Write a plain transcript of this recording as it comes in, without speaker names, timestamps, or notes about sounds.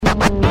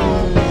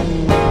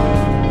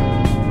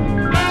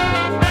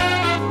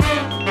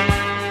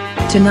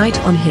Tonight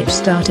on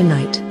Hipstar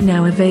Tonight,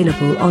 now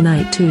available on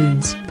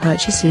iTunes.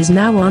 Purchases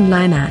now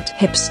online at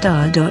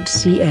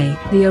hipstar.ca,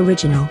 the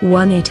original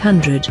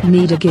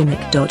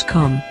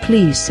 1-800-NEED-A-GIMMICK.com.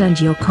 Please send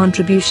your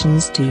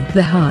contributions to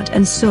the Heart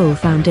and Soul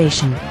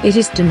Foundation. It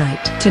is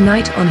tonight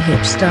on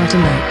Hipstar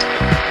Tonight.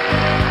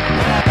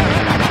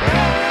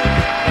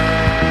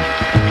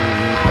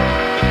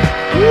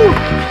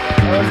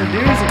 That was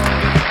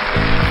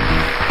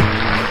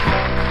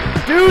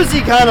a doozy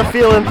kind of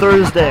feeling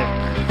Thursday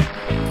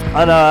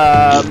on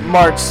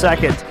March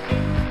 2nd,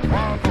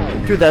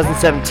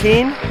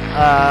 2017.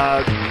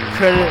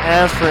 Couldn't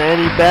ask for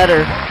any better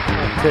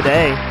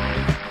today.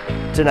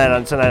 Tonight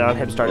on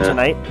Hipstar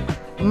Tonight.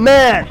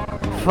 Man,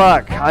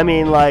 fuck. I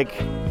mean,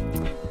 like...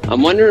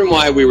 I'm wondering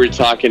why we were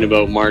talking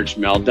about March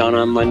meltdown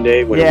on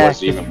Monday when it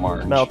wasn't even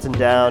March. Melting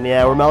down,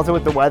 yeah. We're melting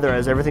with the weather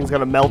as everything's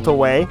going to melt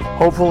away,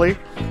 hopefully.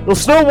 It'll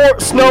snow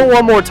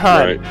one more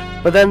time,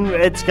 right. But then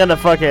it's going to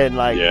fucking,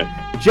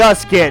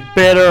 just get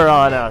bitter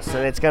on us,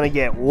 and it's going to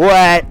get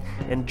wet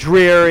and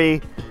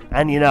dreary,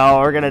 and,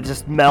 we're going to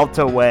just melt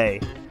away.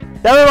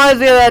 That reminds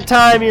me of that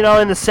time,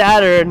 in the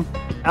Saturn,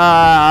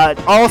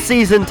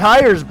 all-season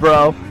tires,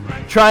 bro,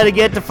 trying to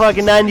get to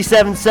fucking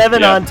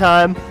 97.7 on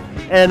time,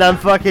 and I'm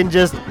fucking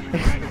just...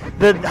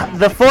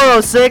 The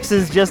 406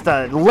 is just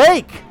a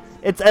lake.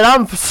 And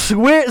I'm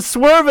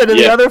swerving in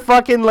the other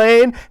fucking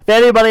lane. If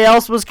anybody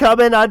else was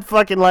coming, I'd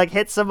fucking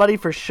hit somebody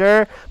for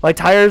sure. My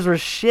tires were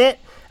shit.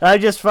 And I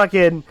just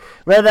fucking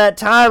at that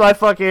time I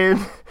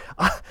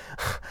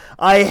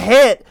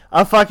hit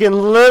a fucking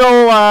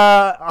little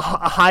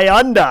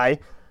Hyundai.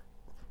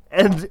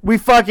 And we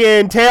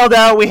fucking tailed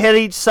out. We hit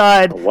each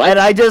side. What? And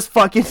I just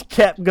fucking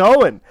kept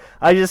going.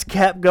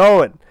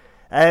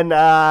 And,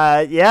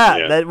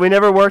 that we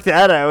never worked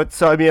that out.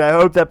 So, I mean, I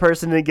hope that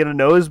person didn't get a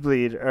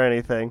nosebleed or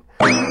anything.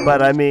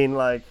 But, I mean,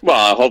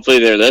 Well, hopefully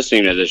they're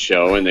listening to the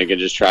show and they can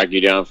just track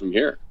you down from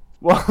here.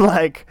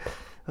 Well,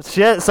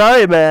 shit,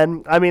 sorry,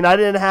 man. I mean, I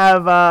didn't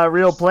have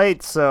real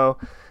plates, so,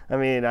 I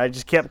mean, I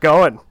just kept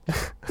going.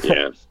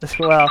 Yeah.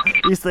 Well,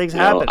 these things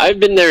happen. I've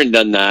been there and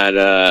done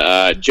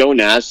that. Joe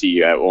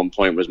Nasty at one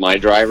point was my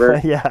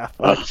driver. Yeah.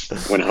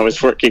 When I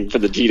was working for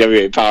the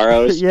TWA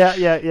Powerhouse.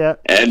 Yeah.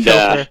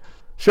 And,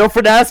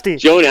 Chauffeur Nasty.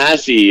 Joe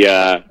Nasty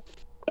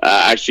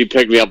actually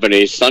picked me up in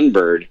a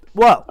Sunbird.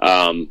 Whoa.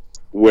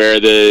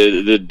 Where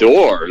the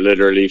door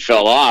literally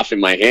fell off in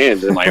my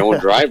hands in my own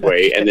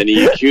driveway, and then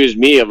he accused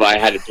me of I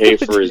had to pay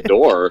for his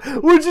door.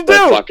 What'd you do?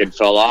 That fucking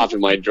fell off in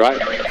my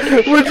driveway.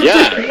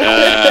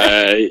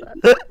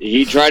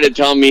 He tried to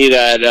tell me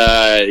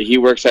that he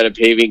works at a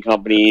paving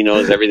company, he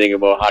knows everything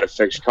about how to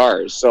fix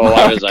cars. So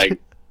I was like,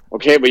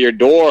 okay, but your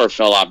door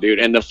fell off, dude.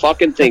 And the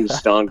fucking thing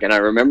stunk. And I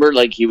remember,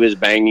 he was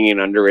banging an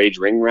underage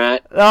ring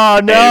rat. Oh,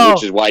 no.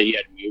 Which is why he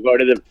had to move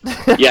out of the...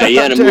 Yeah, he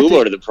had to move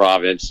out of the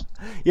province.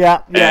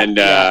 Yeah. And,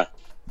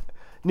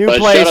 new but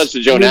place, shout outs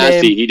to Joe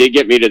Nasty. Name. He did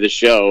get me to the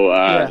show.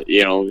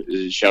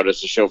 Shout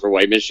outs to Chauffeur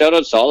Whiteman. Shout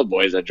outs to all the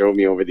boys that drove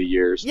me over the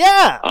years.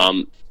 Yeah.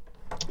 Put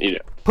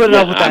it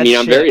up with that shit.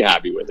 I'm very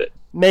happy with it.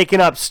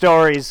 Making up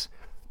stories.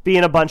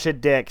 Being a bunch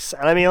of dicks.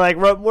 And I mean,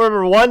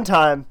 remember one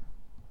time...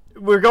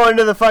 We're going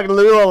to the fucking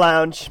Lula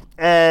Lounge,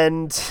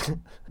 and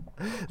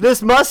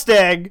this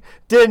Mustang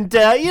didn't,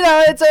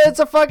 it's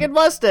a fucking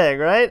Mustang,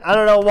 right? I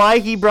don't know why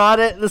he brought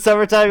it in the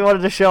summertime. He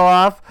wanted to show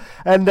off,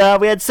 and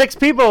we had 6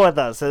 people with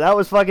us, so that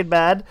was fucking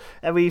bad.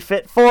 And we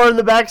fit 4 in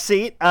the back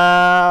seat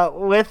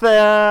with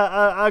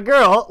a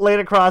girl laid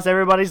across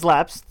everybody's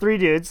laps, 3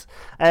 dudes,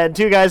 and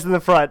 2 guys in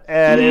the front.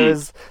 And it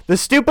was the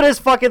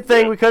stupidest fucking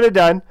thing we could have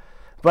done.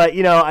 But,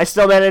 I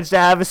still managed to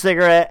have a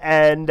cigarette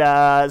and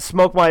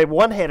smoke my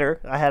one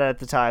hitter I had at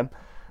the time.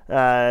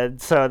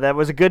 So that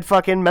was a good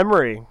fucking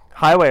memory.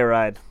 Highway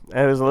ride.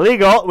 It was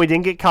illegal. We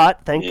didn't get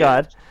caught, thank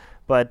God.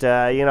 But,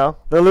 the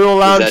Lula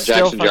Lounge is that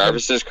Jackson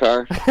Jarvis's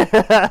car?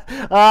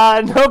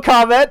 No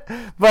comment.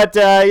 But,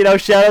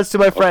 shout outs to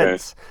my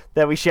friends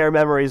that we share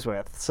memories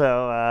with.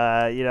 So,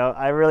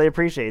 I really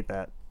appreciate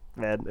that,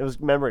 man. It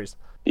was memories.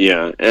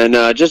 Yeah, and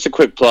just a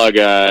quick plug,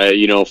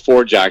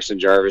 for Jackson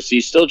Jarvis.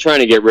 He's still trying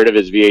to get rid of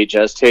his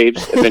VHS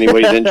tapes. If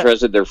anybody's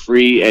interested, they're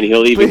free, and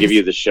he'll even give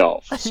you the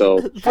shelf. So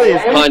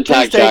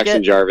contact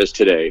Jackson Jarvis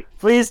today.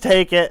 Please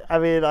take it. I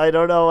mean, I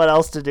don't know what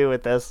else to do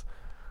with this.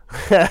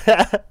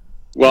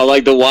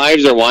 Well, the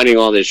wives are wanting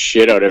all this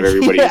shit out of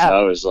everybody's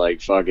house.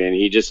 Fucking,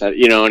 he just had,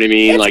 you know what I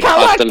mean? It's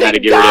Custom had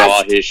to get rid of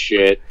all his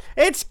shit.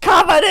 It's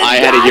covered in I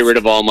had to get rid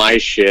of all my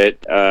shit.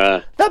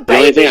 The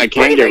only thing I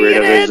can't get rid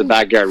of is the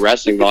Backyard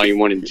Wrestling Volume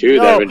 1 and 2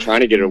 that I've been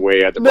trying to get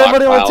away at the Black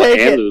Pile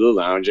and Lulu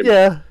Lounge.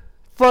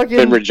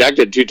 Been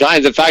rejected 2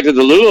 times. In fact, at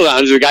the Lulu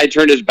Lounge, the guy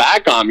turned his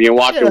back on me and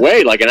walked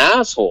away like an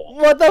asshole.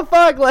 What the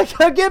fuck?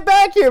 Get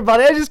back here,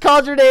 buddy. I just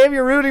called your name.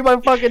 You're ruining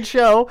my fucking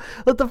show.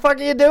 What the fuck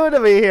are you doing to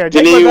me here?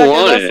 Didn't even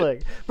want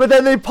it. But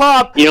then they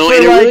pop. And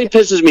it really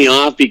pisses me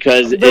off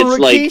because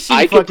it's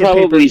I could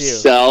probably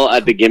sell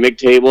at the gimmick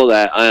table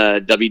that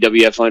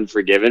WWF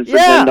Unforgiven for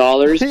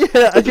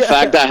 $10. But the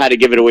fact that I had to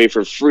give it away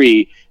for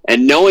free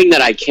And knowing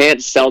that I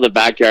can't sell the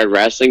Backyard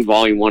Wrestling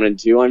Volume 1 and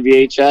 2 on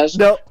VHS,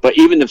 nope. But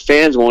even the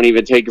fans won't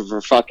even take it for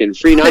fucking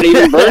free, not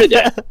even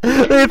Bernadette.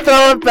 They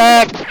throw it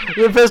back.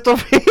 The Pistol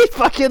Pete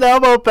fucking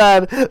elbow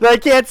pad that I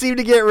can't seem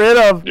to get rid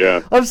of.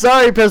 Yeah. I'm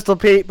sorry, Pistol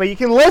Pete, but you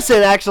can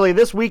listen, actually,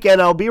 this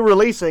weekend I'll be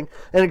releasing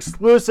an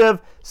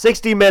exclusive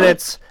 60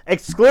 minutes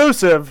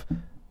exclusive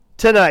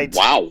tonight.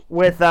 Wow.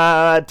 With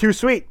Too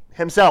Sweet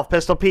himself,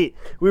 Pistol Pete.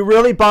 We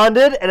really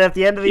bonded, and at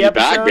the end of the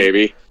episode, back,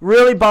 baby.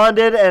 Really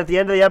bonded, and at the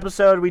end of the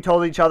episode, we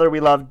told each other we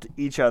loved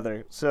each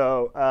other.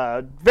 So,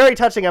 very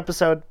touching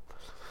episode.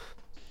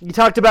 You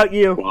talked about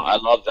you. Well, I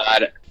love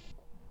that.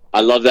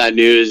 I love that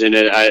news, and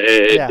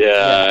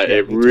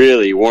it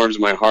really warms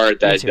my heart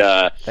that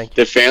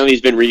the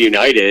family's been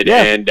reunited.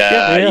 Yeah. And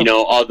you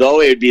know,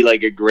 although it would be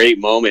like a great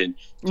moment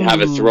to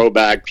have a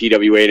throwback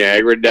PWA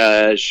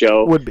Niagara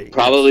show, would be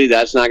probably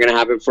that's not going to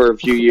happen for a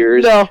few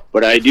years. No.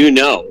 But I do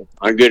know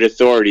on good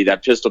authority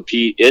that Pistol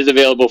Pete is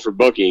available for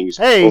bookings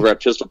over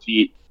at Pistol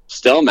Pete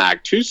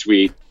Stelmack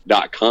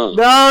 2Sweet.com.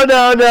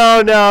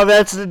 No.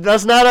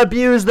 Let's not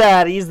abuse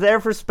that. He's there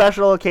for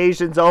special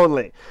occasions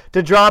only.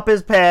 To drop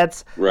his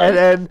pants. Right.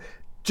 And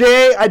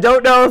Jay, I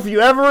don't know if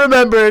you ever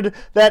remembered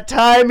that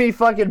time he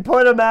fucking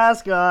put a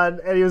mask on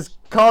and he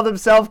called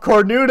himself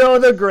Cornudo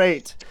the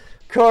Great.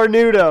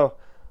 Cornudo.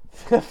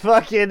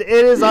 Fucking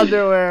in his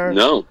underwear.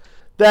 No.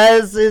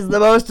 That is the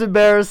most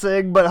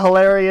embarrassing but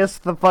hilarious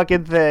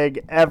fucking thing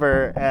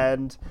ever,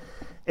 and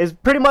is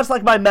pretty much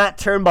like my Matt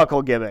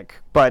Turnbuckle gimmick,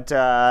 but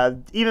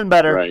even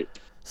better. Right.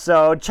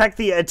 So check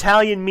the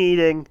Italian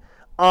meeting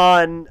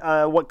on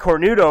what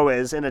Cornudo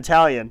is in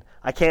Italian.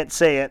 I can't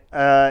say it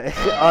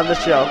on the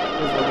show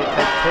because we'll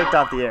get kicked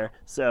off the air.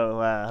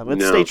 So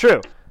let's stay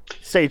true.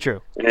 Stay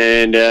true.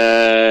 And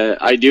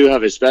I do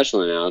have a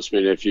special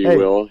announcement, if you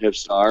will,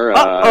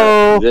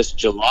 Hipstar. This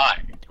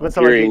July. What's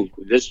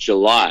this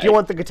July. Do you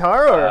want the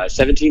guitar or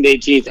 17th,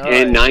 18th,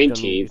 and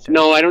 19th?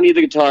 No, I don't need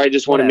the guitar. I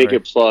just want to make a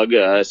plug.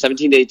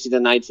 17th, 18th,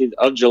 and 19th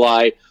of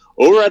July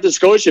over at the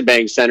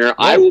Scotiabank Center.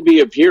 I will be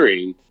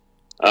appearing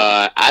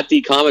at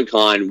the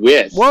Comic-Con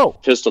with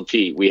Pistol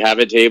Pete. We have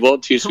a table,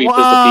 Too Sweet,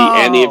 Pistol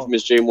Pete, and the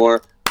infamous Jay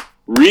Moore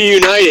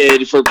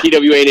reunited for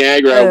PWA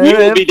Niagara. We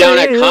will be down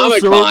at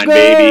Comic-Con,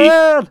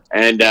 baby.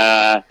 And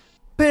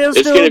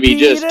it's going to be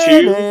just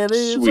too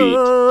sweet.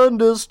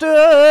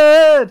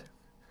 Understood.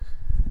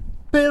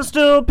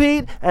 Pistol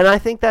Pete. And I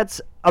think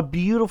that's a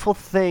beautiful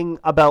thing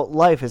about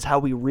life is how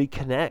we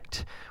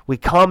reconnect. We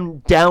come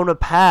down a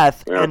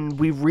path and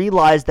we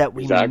realize that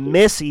we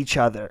miss each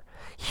other.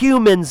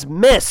 Humans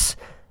miss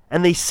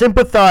and they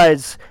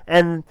sympathize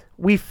and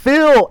we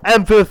feel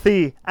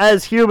empathy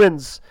as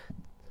humans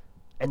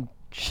and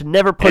should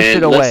never push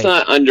it away. Let's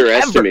not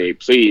underestimate,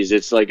 please.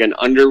 It's like an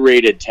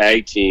underrated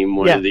tag team,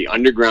 one of the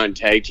underground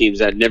tag teams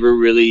that never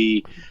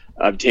really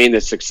obtain the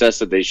success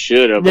that they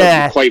should have.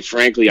 But quite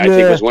frankly, I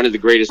think was one of the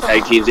greatest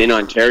tag teams in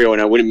Ontario,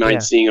 and I wouldn't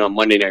mind seeing it on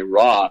Monday Night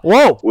Raw.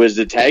 Was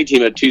the tag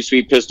team of Too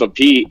Sweet Pistol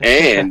Pete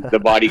and the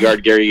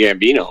bodyguard Gary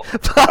Gambino.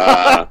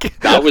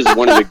 That was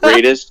one of the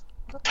greatest,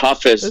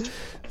 toughest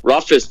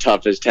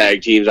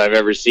tag teams I've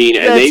ever seen,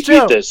 and they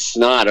beat the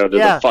snot out of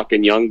the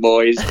fucking young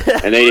boys,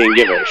 and they didn't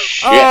give a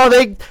shit.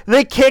 Oh,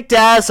 they kicked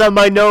ass on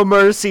my No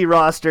Mercy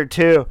roster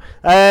too.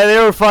 They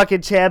were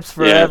fucking champs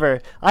forever.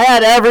 I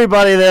had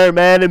everybody there,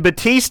 man, and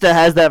Batista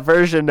has that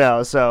version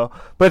now. So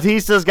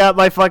Batista's got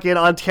my fucking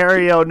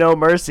Ontario No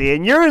Mercy,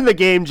 and you're in the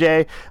game,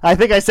 Jay. I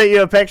think I sent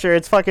you a picture.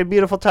 It's fucking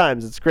beautiful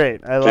times. It's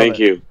great. I love it. Thank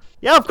you.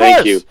 Yeah, of course.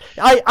 Thank you.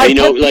 I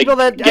know, like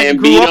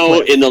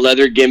Gambino in the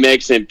leather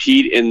gimmicks and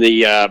Pete in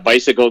the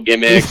bicycle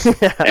gimmicks,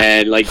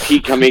 and like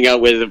Pete coming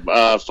out with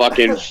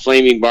fucking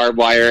flaming barbed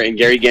wire, and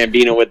Gary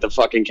Gambino with the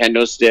fucking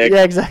kendo stick.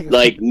 Yeah, exactly.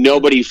 Like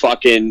nobody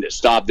fucking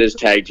stopped this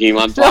tag team.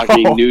 I'm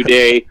talking New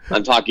Day.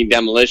 I'm talking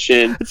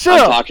Demolition. I'm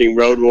talking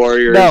Road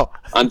Warriors.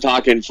 I'm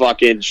talking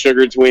fucking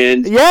Sugar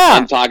Twins. Yeah.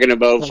 I'm talking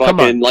about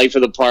fucking Life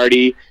of the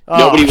Party.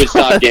 Nobody would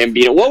stop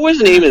Gambino. What was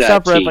the name of that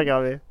Stop team? ripping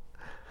on me.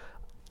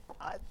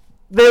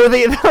 They were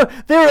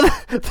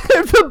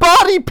the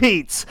Body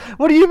Pete's.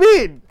 What do you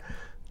mean?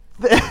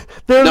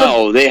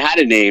 They had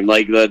a name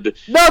like they were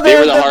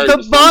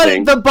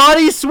the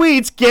Body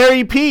Sweets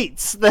Gary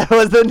Pete's. That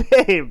was the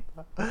name.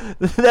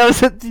 That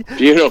was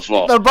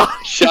beautiful.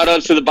 Shout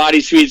out to the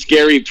Body Sweets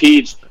Gary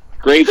Pete's.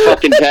 Great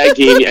fucking tag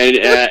team, and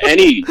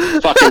any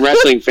fucking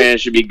wrestling fan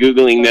should be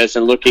Googling this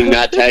and looking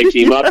that tag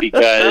team up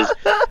because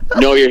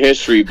know your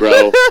history,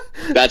 bro.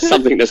 That's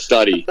something to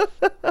study.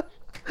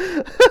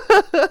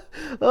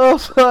 Oh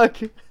fuck!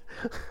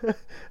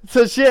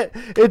 So shit.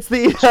 It's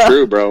it's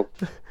true, bro.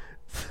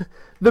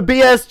 The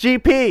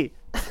BSGP.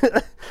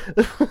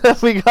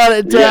 We got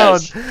it down,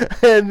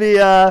 and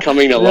the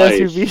coming to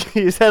life.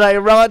 He said, "I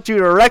want you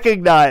to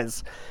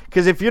recognize,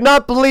 because if you're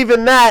not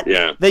believing that,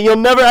 then you'll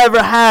never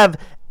ever have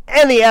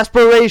any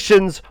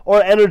aspirations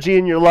or energy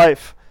in your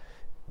life.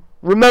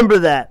 Remember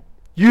that.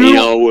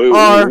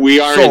 we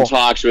are in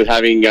talks with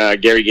having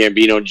Gary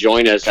Gambino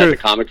join us at the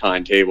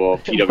Comic-Con table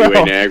of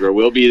PWA Niagara.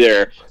 We'll be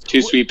there.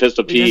 Too Sweet,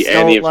 Pistol Pete,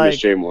 and the infamous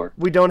Jay Moore.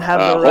 We don't have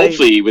the right...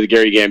 Hopefully with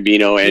Gary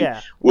Gambino,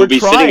 and we'll be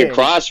sitting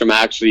across from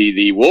actually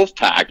the Wolf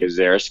Pack is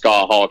there.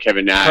 Scott Hall,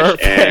 Kevin Nash,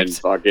 and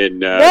fucking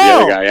the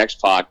other guy,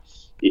 X-Pac.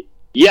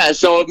 Yeah,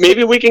 so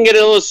maybe we can get a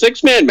little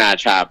 6-man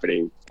match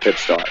happening.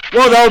 Pipstar.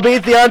 Well, that'll be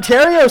the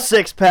Ontario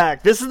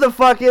 6-pack. This is the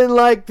fucking,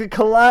 like, the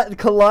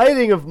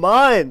colliding of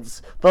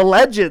minds. The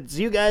legends.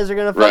 You guys are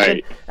going to fucking...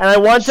 Right. And I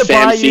want to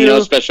buy you...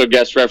 Santino, special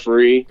guest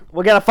referee.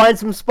 We got to find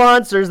some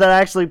sponsors that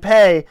actually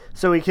pay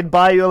so we can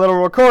buy you a little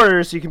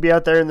recorder so you can be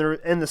out there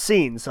in the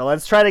scene. So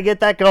let's try to get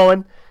that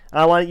going.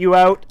 I want you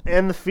out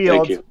in the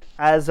field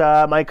as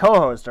my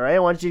co-host, all right? I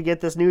want you to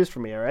get this news for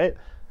me, all right?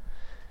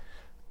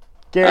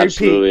 Gary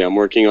Absolutely, Pete. I'm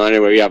working on it.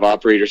 We have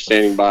operators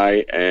standing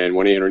by, and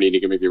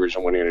 1-800-NEED-TO-GIMMICK, the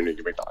original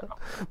 1-800-NEED-TO-GIMMICK.com.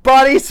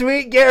 Body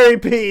Sweet Gary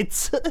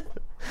Pete's.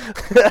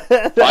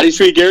 Body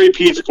Sweet Gary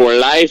Pete's for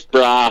life,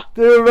 brah.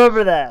 Do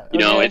remember that. You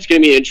know, it's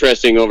going to be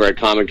interesting over at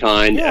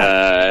Comic-Con.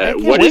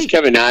 What is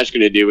Kevin Nash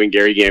going to do when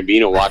Gary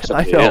Gambino walks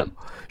up to him?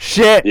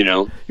 Shit. You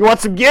know? You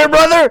want some gear,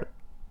 brother?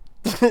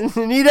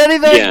 Need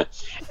anything? Yeah.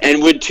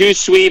 And would Too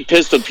Sweet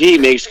Pistol Pete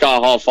make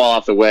Scott Hall fall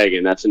off the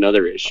wagon? That's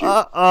another issue.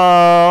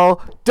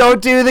 Uh-oh.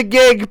 Don't do the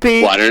gig,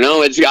 Pete. Well, I don't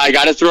know. I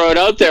got to throw it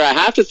out there. I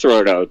have to throw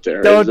it out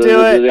there. Don't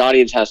do it. The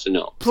audience has to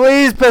know.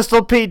 Please,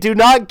 Pistol Pete, do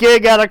not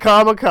gig at a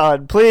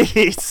Comic-Con.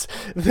 Please.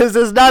 This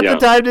is not the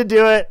time to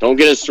do it. Don't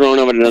get us thrown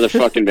over at another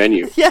fucking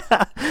venue. Yeah.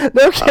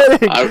 No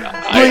kidding.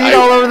 Bleed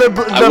all over the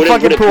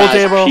fucking pool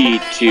table.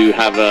 Pete to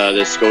have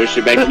the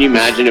Scotia Bank. Can you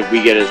imagine if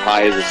we get as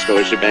high as the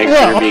Scotia Bank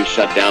Center being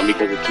shut down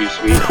because of Too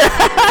Sweet?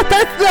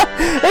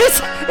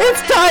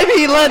 It's time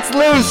he lets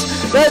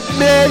loose. That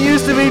man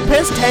used to be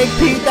Piss Tank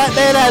Pete. That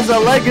man has a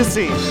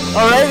legacy.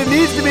 Alright? It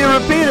needs to be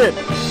repeated.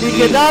 He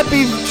cannot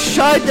be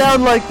shut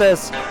down like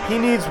this. He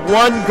needs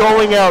one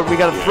going out. We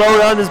gotta throw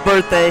it on his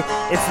birthday.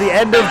 It's the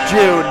end of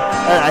June.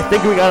 I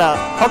think we gotta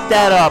hook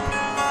that up.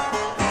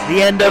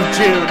 The end of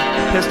June.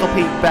 Pistol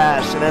Pete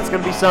Bash. And that's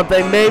gonna be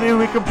something maybe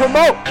we can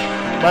promote.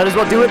 Might as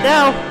well do it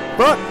now.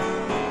 Fuck.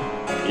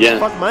 Yeah.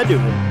 What the fuck am I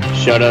doing?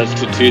 Shout outs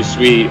to Too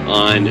Sweet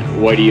on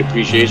Whitey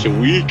Appreciation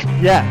Week.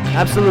 Yeah,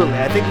 absolutely.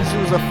 I think this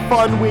was a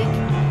fun week.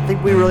 I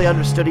think we really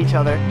understood each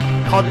other,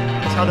 called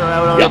each other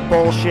out on our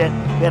bullshit.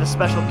 We had a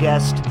special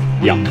guest.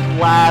 We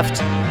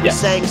laughed, we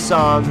sang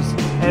songs,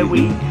 and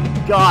we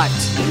got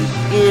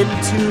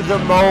into the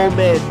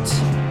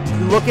moment.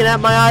 You looking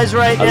at my eyes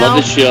right now? I love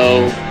the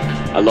show.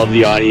 I love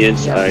the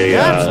audience.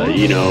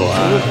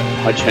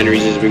 Hutch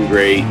Henry's has been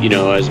great. You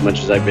know, as much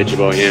as I bitch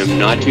about him,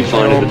 not too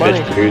fond of the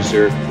bitch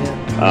producer.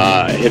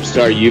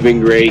 Hipstar, you've been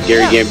great.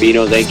 Gary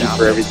Gambino, thank you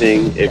for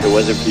everything. If it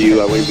wasn't for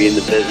you, I wouldn't be in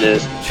the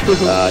business.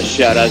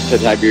 Shout outs to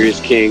Tiberius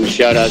King.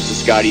 Shout outs to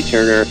Scotty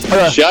Turner.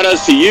 Shout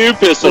outs to you,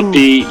 Pistol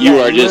Pete. You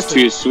are just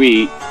too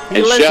sweet.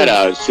 And shout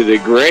outs to the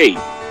great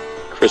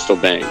Crystal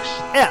Banks.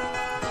 Yeah.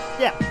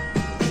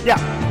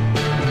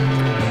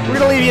 We're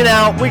gonna leave you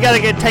now. We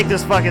gotta take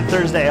this fucking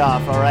Thursday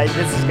off, alright?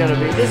 This has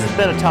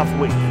been a tough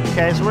week.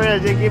 Okay, so we're gonna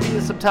give you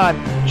some time.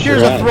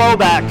 Here's a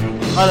throwback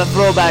on a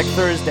Throwback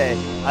Thursday.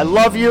 I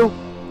love you,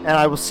 and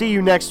I will see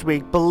you next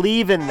week.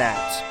 Believe in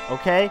that,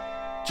 okay?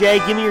 Jay,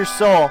 give me your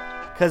soul,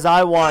 because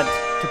I want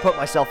to put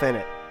myself in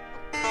it.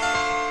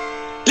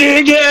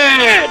 Dig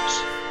it!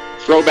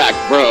 Throwback,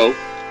 bro.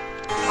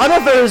 On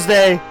a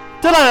Thursday.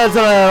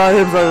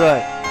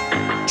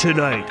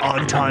 Tonight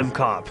on Time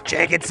Cop.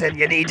 Jacobson,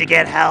 you need to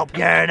get help.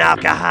 You're an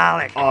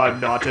alcoholic.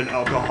 I'm not an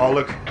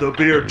alcoholic. The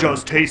beer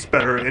just tastes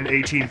better in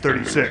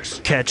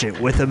 1836. Catch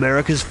it with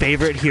America's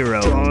favorite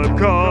hero. Time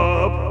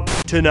Cop.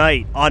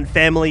 Tonight on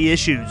Family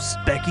Issues.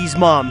 Becky's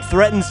mom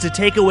threatens to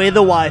take away the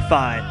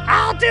Wi-Fi.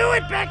 I'll do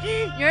it,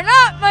 Becky. You're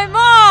not my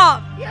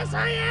mom. Yes,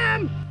 I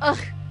am. Ugh.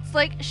 It's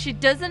like she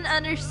doesn't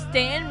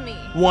understand me.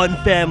 One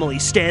family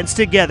stands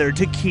together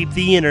to keep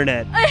the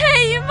internet. I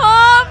hate you,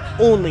 Mom!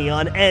 Only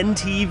on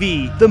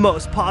NTV, the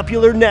most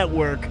popular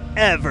network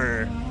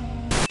ever.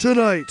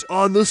 Tonight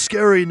on the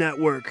Scary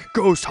Network,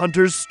 Ghost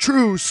Hunters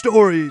True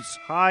Stories.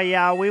 Oh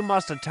yeah, we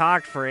must have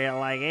talked for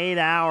like 8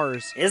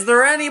 hours. Is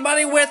there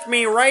anybody with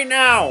me right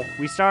now?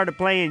 We started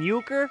playing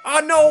euchre?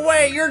 Oh, no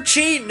way, you're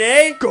cheating,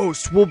 eh?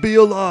 Ghost will be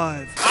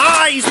alive.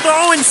 Ah, he's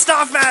throwing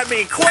stuff at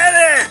me, quit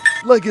it!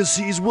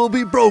 Legacies will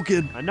be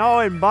broken.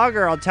 Annoying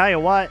bugger, I'll tell you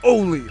what.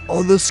 Only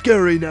on the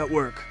Scary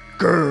Network.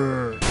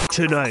 Grrr.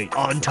 Tonight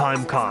on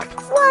Time Cop.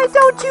 Why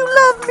don't you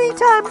love me,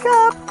 Time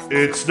Cop?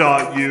 It's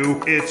not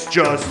you, it's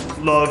just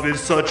love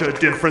is such a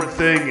different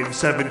thing in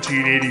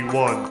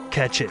 1781.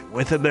 Catch it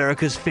with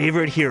America's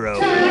favorite hero.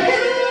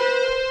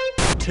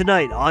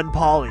 Tonight on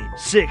Polly,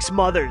 6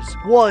 mothers,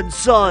 1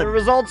 son. The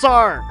results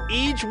are,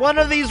 each one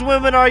of these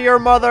women are your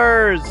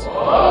mothers.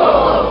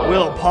 Whoa.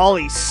 Will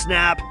Polly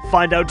snap?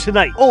 Find out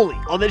tonight, only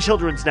on the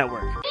Children's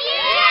Network.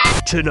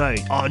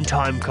 Tonight on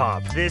Time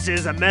Cop. This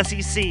is a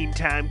messy scene,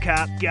 Time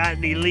Cop. Got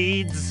any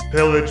leads?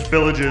 Pillaged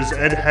villages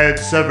and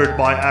heads severed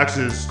by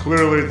axes.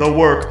 Clearly the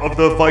work of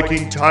the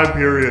Viking time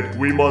period.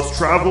 We must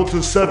travel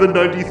to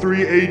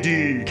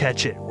 793 AD.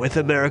 Catch it with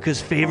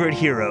America's favorite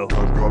hero.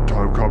 Time Cop,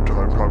 Time Cop,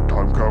 Time Cop,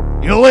 Time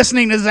Cop. You're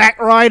listening to Zach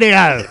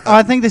Radio.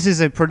 I think this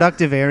is a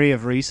productive area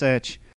of research.